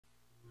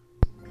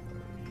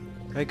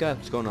Hey guys,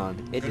 what's going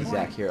on? It's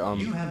Zach here.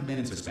 You have been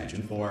in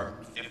suspension for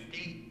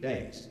 50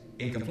 days.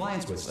 In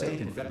compliance with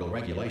state and federal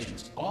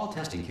regulations, all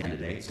testing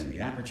candidates in the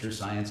Aperture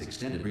Science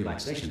Extended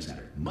Relaxation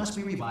Center must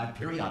be revived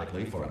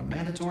periodically for a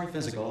mandatory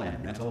physical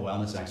and mental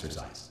wellness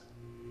exercise.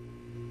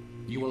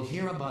 You will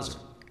hear a buzzer.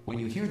 When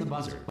you hear the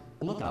buzzer,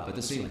 look up at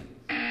the ceiling.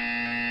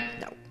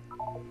 No.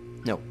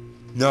 No.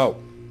 No!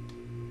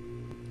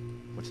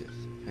 What's this?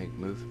 Can I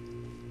move?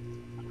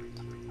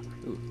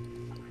 Ooh.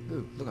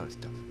 Ooh, look at this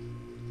stuff.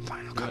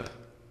 Final Good.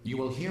 You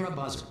will hear a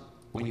buzzer.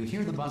 When you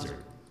hear the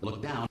buzzer,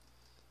 look down.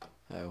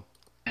 Oh.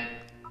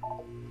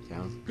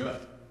 Down. Good.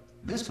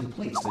 This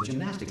completes the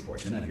gymnastic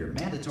portion of your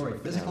mandatory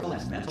physical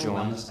and mental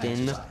wellness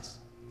exercise.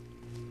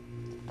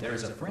 There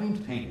is a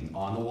framed painting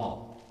on the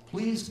wall.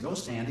 Please go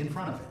stand in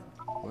front of it.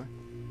 What?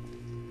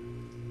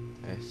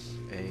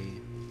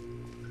 S-A-D-W.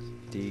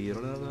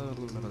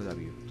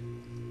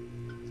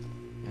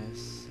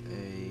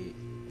 S-A...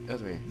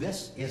 Other way.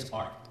 This is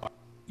art.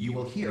 You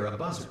will hear a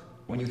buzzer.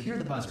 When you hear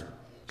the buzzer,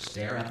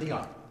 stare at the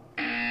art.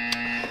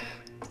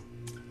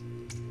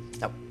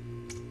 No.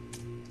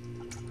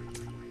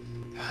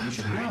 You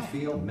should now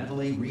feel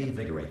mentally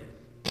reinvigorated.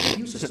 If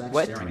you suspect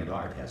staring at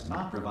art has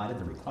not provided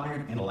the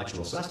required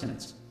intellectual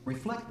sustenance,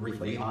 reflect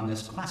briefly on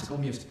this classical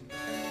music.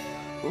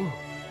 Ooh.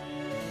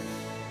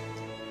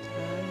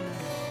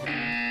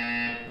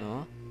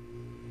 Oh.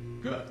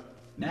 Good.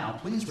 Now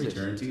please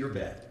return to your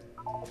bed.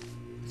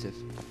 What's this?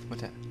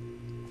 What's that?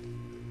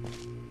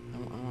 I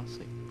want to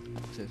sleep.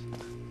 What's this?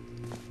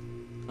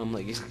 I'm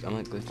like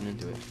glitching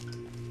into it.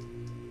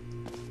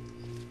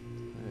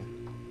 Okay.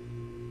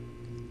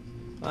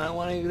 I don't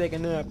want to take a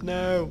nap.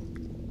 No.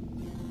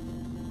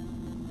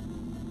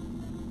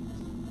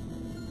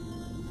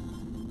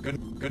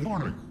 Good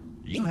morning.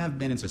 You have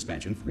been in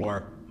suspension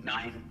for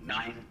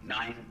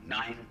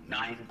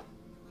 9999999.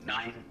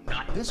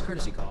 This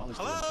courtesy call is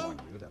to inform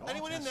you that all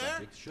Anyone test in there?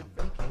 subjects should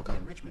vacate the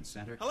enrichment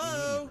center.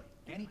 Hello?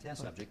 Any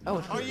test subject Oh,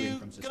 not are you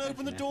from gonna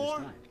open the suspension at door?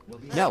 this time will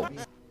be No.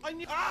 I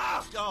knew.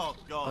 Ah! Oh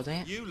God! Oh,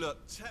 damn. You look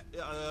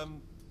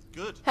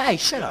good. Hey,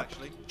 shut Good, up.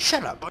 Actually.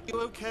 Shut up. Are you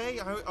okay?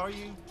 Are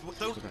you?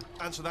 Don't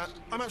answer that.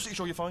 I'm absolutely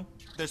sure you're fine.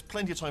 There's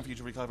plenty of time for you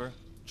to recover.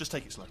 Just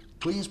take it slow.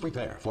 Please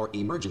prepare for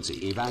emergency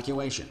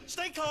evacuation.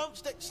 Stay calm.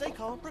 Stay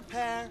calm.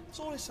 Prepare. That's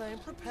all it's saying.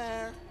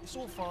 Prepare. It's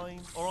all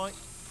fine. All right.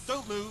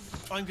 Don't move.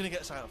 I'm gonna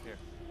get us out of here.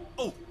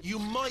 Oh, you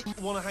might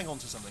want to hang on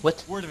to something.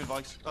 What? Word of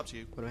advice. Up to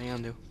you. What do I hang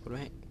on to? What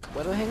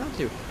do I hang on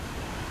to?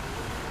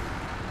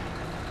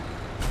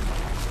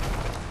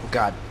 Oh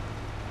God.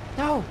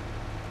 No.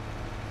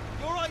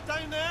 You all right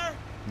down there?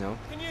 No.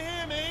 Can you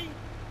hear me?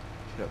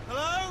 Shut up.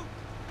 Hello?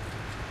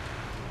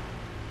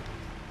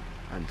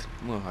 I'm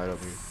gonna hide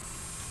over here.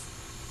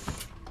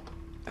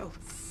 Oh.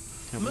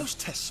 Most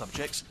test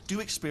subjects do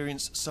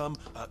experience some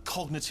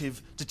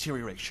cognitive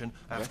deterioration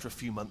after a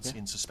few months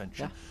in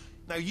suspension.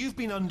 Now, you've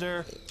been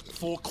under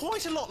for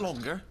quite a lot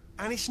longer,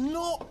 and it's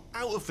not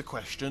out of the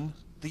question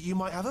that you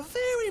might have a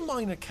very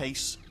minor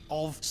case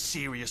of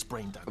serious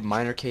brain damage. A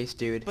minor case,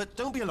 dude. But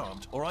don't be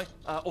alarmed, all right?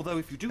 Although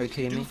if you do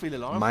feel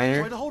alarmed,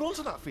 Minor? try to hold on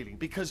to that feeling,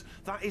 because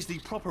that is the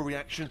proper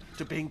reaction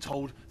to being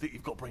told that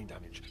you've got brain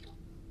damage.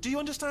 Do you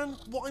understand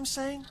what I'm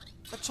saying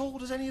at all?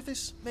 Does any of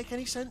this make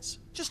any sense?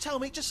 Just tell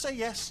me, just say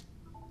yes.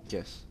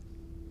 Yes.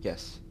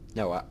 Yes.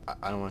 No, I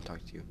don't want to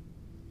talk to you.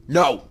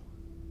 No!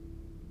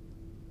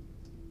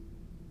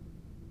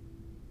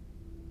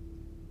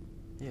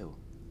 Ew.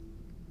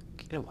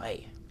 Get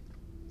away.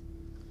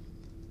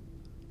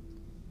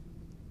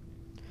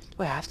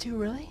 Do I have to,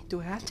 really?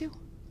 Do I have to?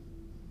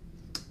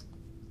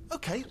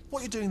 Okay,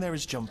 what you're doing there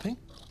is jumping.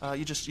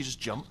 You just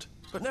jumped.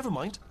 But never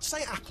mind.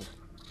 Say apple.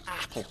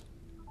 Apple.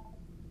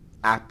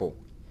 Apple.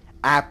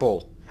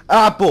 Apple.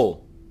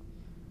 Apple!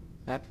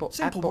 Apple.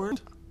 Simple apple.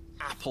 word.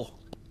 Apple.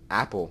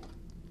 Apple.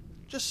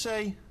 Just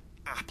say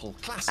apple.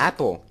 Classic.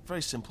 Apple.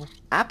 Very simple.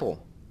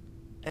 Apple.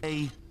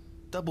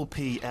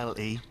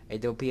 A-double-P-L-E.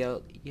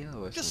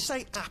 A-double-P-L-E. Just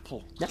say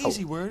apple. No.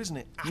 Easy word, isn't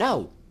it? Apple.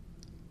 No.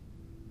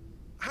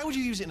 How would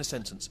you use it in a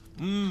sentence?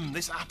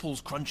 This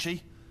apple's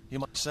crunchy, you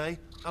might say.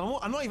 And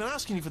I'm not even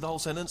asking you for the whole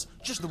sentence,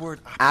 just the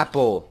word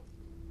apple.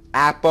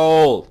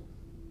 Apple.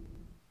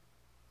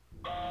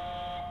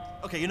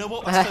 Apple. Okay, you know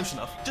what? That's close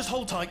enough. Just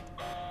hold tight.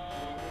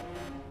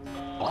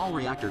 All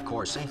reactor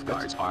core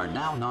safeguards are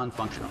now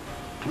non-functional.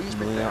 Please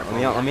prepare for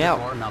let me out.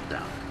 reactor core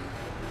meltdown.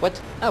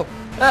 What? Oh.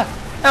 Ah.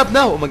 Help,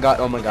 no. Oh my God.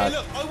 Oh my God. Hey,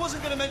 look, I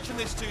wasn't going to mention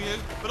this to you,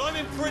 but I'm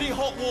in pretty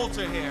hot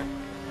water here.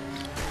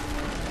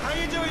 How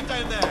you doing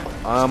down there?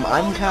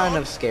 I'm kind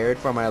of scared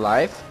for my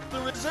life. The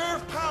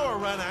reserve power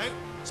ran out,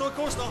 so of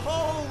course the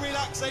whole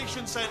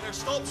relaxation centre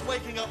stops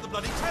waking up the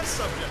bloody test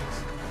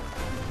subjects.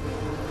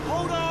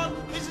 Hold on,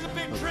 this is a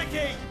bit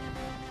tricky.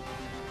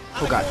 And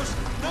Oh God. of course,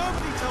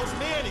 nobody tells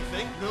me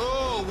anything.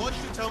 No, why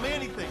should you tell me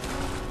anything?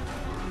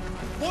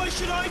 Why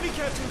should I be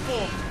kept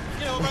informed?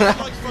 You know, about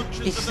the life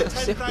functions of the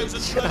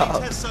 10,000 Shut bloody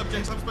up. test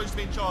subjects I'm supposed to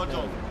be in charge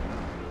of.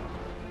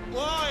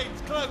 Why?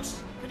 It's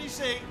close. Can you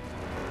see?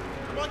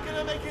 Am I going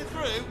to make it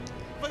through? Have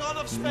I got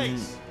enough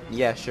space?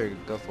 Yeah, sure.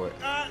 Go for it.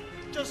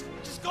 Just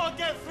gotta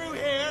get through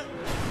here.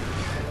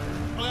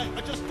 Okay,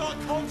 I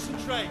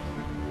concentrate.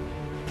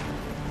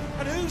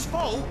 And whose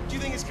fault do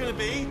you think it's going to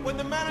be when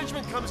the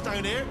management comes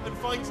down here and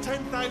finds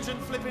 10,000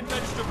 flipping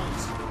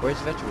vegetables? Where's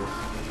the vegetables?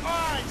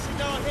 Alright, see,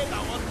 no, I hit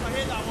that one. I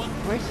hit that one.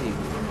 Where is he?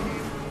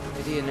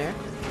 Is he in there?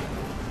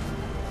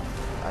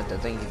 I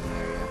don't think he's in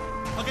there,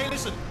 yeah. Okay,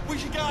 listen, we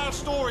should get our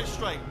story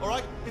straight,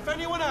 alright? If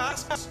anyone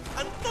asks,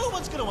 and no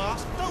one's going to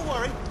ask, don't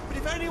worry, but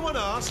if anyone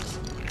asks,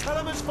 tell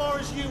them as far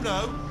as you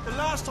know, the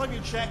last time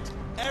you checked,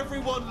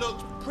 everyone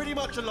looked pretty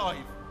much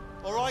alive,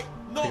 alright?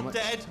 Not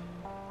dead.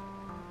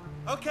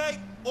 Okay,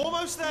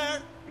 almost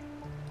there.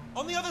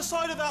 On the other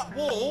side of that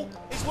wall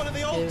is one of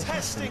the old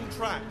testing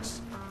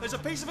tracks. There's a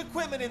piece of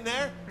equipment in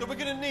there that we're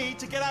going to need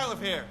to get out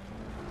of here.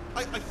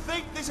 I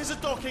think this is a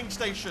docking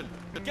station.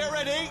 Get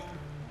ready.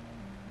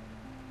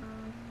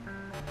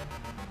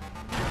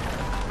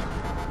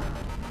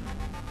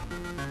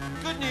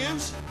 Good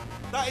news,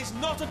 that is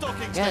not a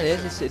docking station. Yeah, it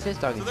is. It is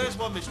docking So there's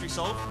one mystery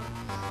solved.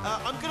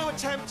 I'm going to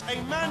attempt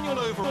a manual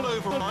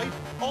override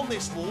on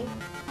this wall.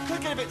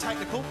 Could get a bit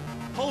technical.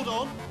 Hold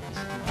on.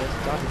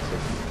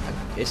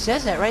 It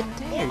says that right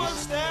there.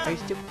 Almost there. Are you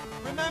stupid?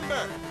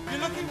 Remember,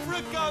 you're looking for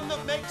a gun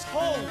that makes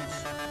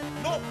holes,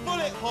 not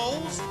bullet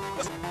holes.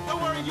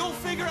 Don't worry, you'll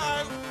figure it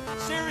out.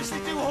 Seriously,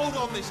 do hold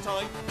on this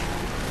time.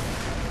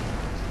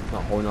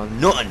 Not holding on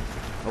nothing.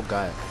 Oh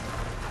god.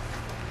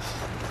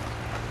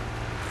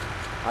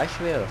 I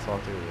should be able to fall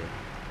through here.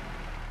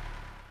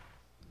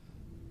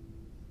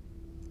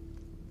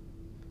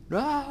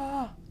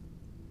 Ah!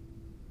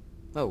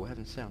 Oh, what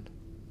happened to sound?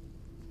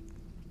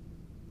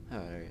 Oh,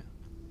 there you go.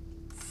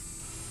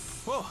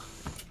 Well,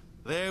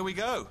 there we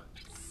go.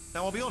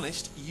 Now, I'll be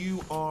honest,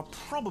 you are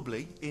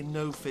probably in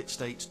no fit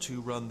state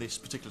to run this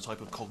particular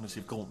type of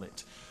cognitive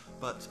gauntlet.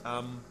 But,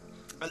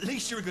 at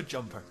least you're a good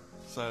jumper.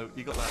 So,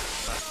 you got that.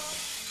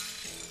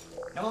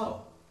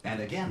 Hello, and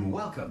again,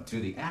 welcome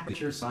to the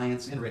Aperture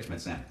Science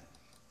Enrichment Center.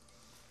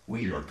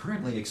 We are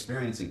currently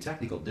experiencing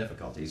technical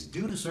difficulties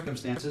due to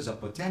circumstances of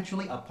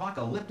potentially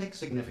apocalyptic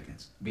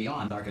significance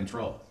beyond our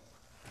control.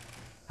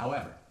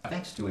 However,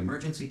 thanks to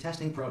emergency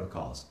testing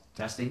protocols,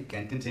 testing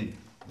can continue.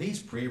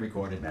 These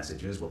pre-recorded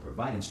messages will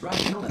provide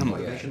instructional and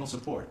motivational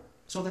support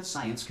so that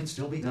science can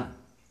still be done,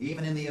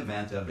 even in the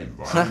event of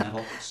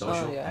environmental,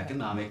 social,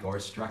 economic, or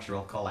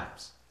structural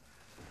collapse.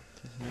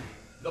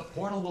 The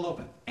portal will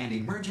open, and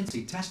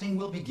emergency testing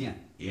will begin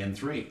in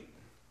 3,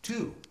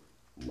 2,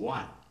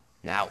 1.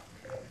 Now.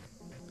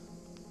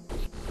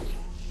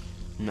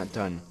 I'm not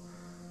done.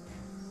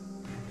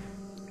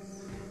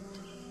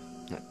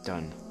 Not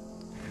done.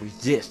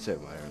 Resist it,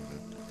 whatever.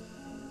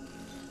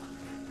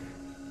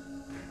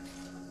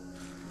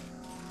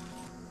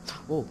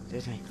 Oh,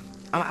 there's me.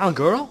 I'm a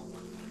girl?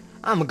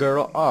 I'm a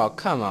girl? Oh,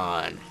 come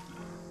on.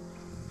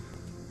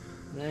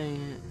 Dang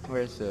it.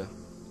 Where's the...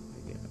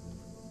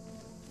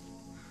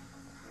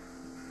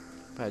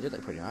 But I did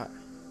look pretty hot.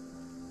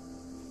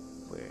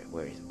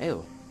 Where is...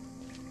 Ew.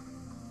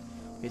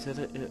 Wait, so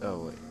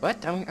oh, wait.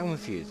 What? I'm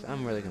confused.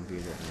 I'm really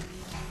confused right now.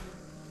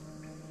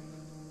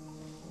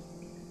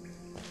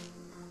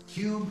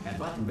 Cube and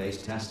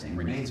button-based testing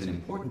remains an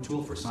important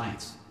tool for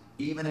science,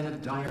 even in a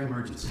dire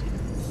emergency.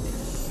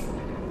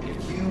 If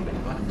cube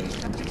and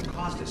button-based testing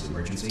caused this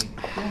emergency,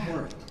 don't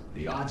worry.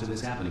 The odds of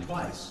this happening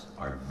twice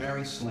are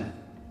very slim.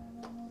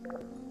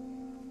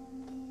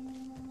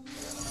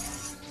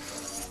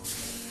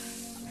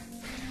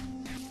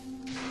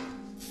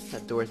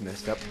 That door's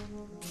messed up.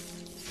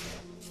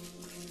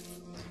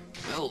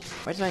 Oh,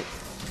 where's my...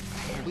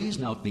 Please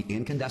note the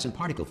incandescent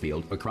particle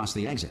field across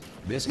the exit.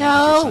 This No!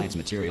 Aperture Science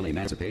Material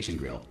Emancipation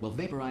Grill will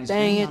vaporize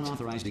Dang any it.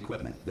 unauthorized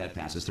equipment that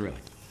passes through it.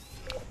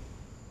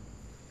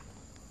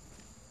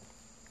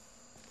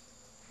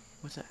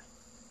 What's that?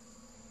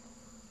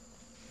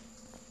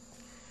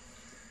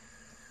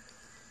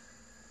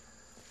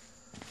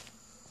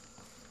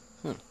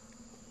 Huh.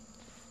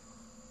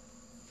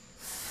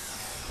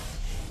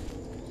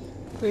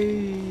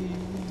 Whee!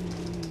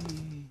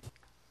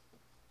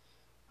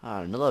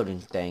 Oh, the loading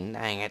thing,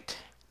 dang it.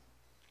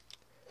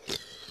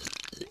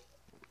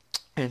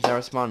 It's not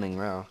responding,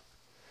 well.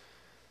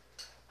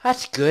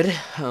 That's good.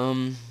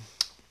 So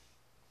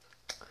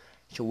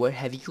what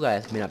have you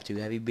guys been up to?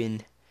 Have you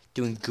been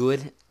doing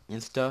good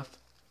and stuff?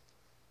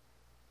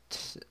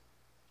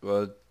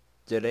 Well,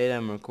 the date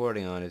I'm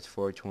recording on is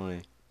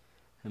 420.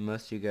 And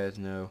most of you guys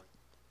know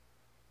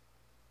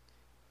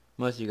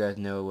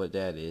what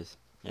that is.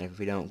 And if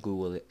you don't,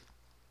 Google it.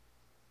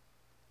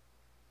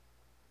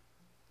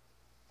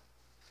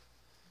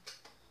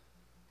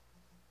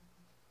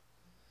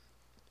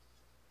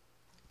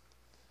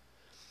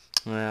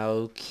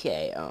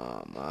 Okay,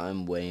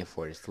 I'm waiting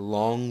for this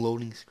long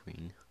loading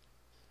screen.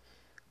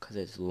 Cause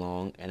it's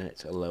long and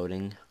it's a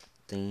loading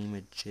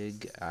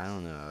thingamajig. I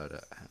don't know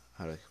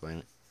how to explain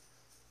it.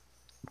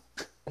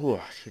 Oh,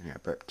 excuse me,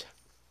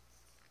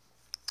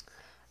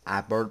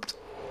 I burped.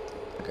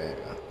 Okay.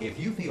 If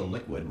you feel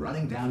liquid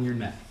running down your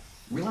neck,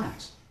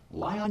 relax,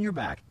 lie on your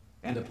back,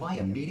 and apply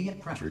immediate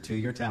pressure to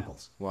your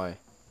temples. Why?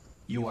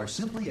 You are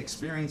simply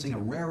experiencing a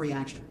rare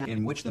reaction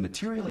in which the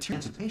material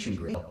emancipation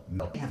grill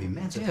may have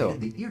emancipated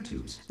the ear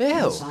tubes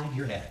inside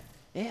your head.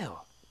 Ew.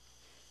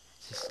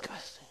 It's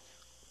disgusting.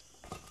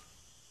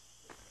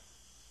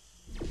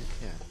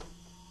 Okay.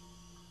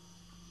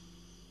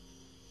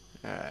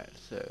 Alright,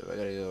 so I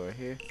gotta go over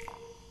here.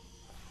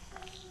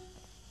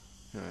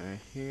 Right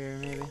here,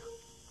 maybe?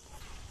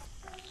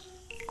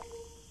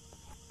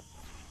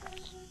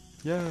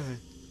 Yeah.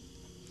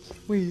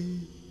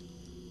 Wee.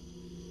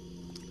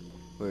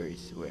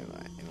 Where am I?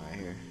 Am I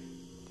here?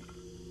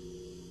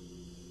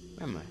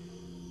 Where am I?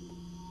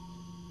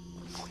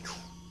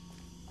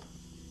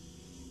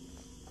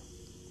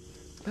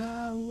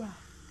 Bow.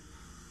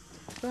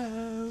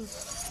 Bow.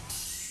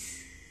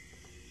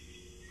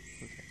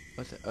 Okay.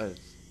 What's that? Oh,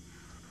 it's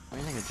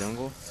anything a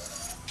jungle?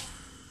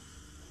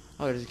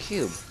 Oh, there's a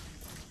cube.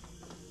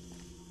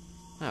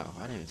 Oh,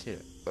 I didn't even see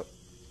it. Oh,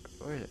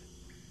 where is it?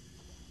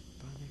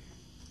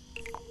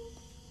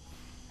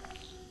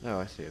 Oh,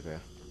 I see it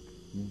there.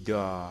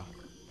 Duh.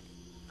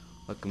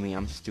 Look at me,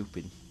 I'm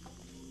stupid.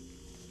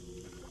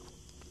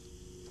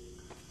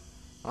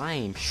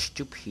 I'm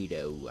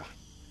stupido.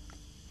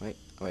 Wait,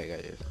 I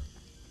got this.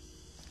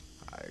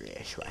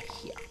 This right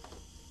here.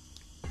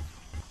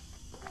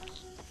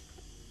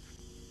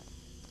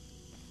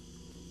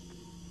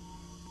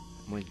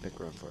 I'm going to pick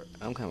run for it.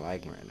 I'm kind of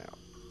lagging right now.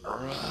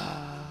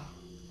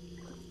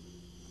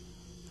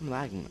 I'm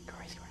lagging like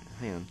crazy right now.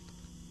 Hang on.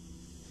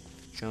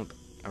 Jump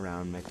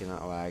around, making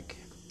that lag.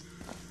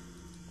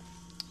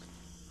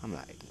 I'm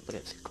lagging. Look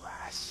at this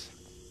glass.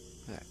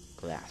 Look at that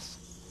glass.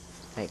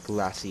 That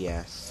glassy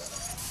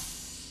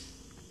ass.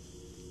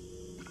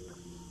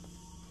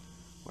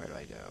 Where do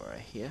I go? Right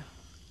here?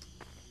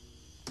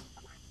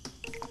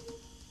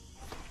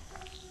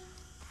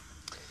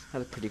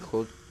 That's a pretty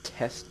cool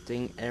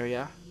testing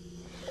area.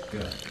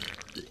 Good.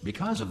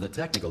 Because of the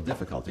technical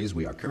difficulties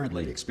we are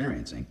currently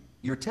experiencing,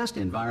 your test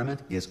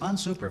environment is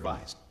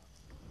unsupervised.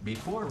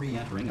 Before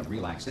re-entering a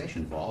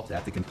relaxation vault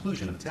at the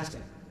conclusion of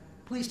testing,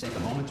 please take a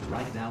moment to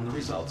write down the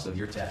results of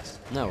your test.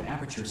 No. An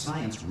Aperture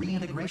Science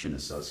Reintegration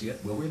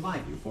Associate will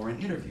revive you for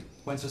an interview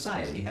when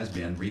society has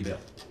been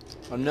rebuilt.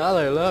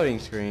 Another loading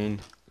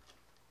screen.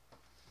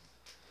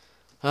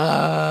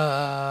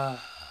 I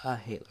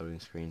hate loading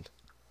screens.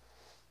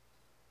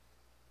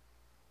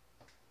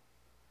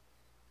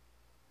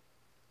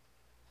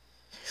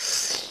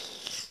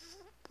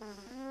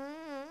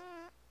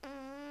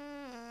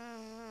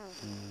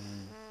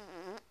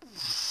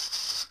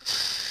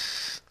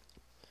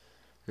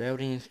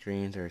 Loading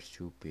screens are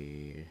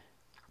stupid.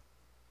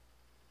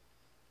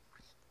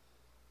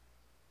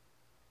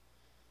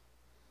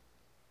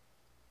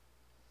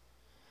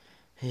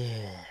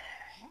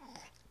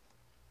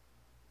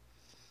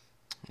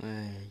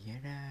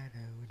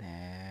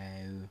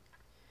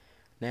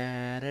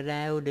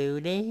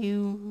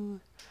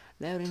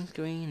 Loading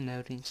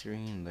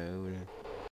screen, load.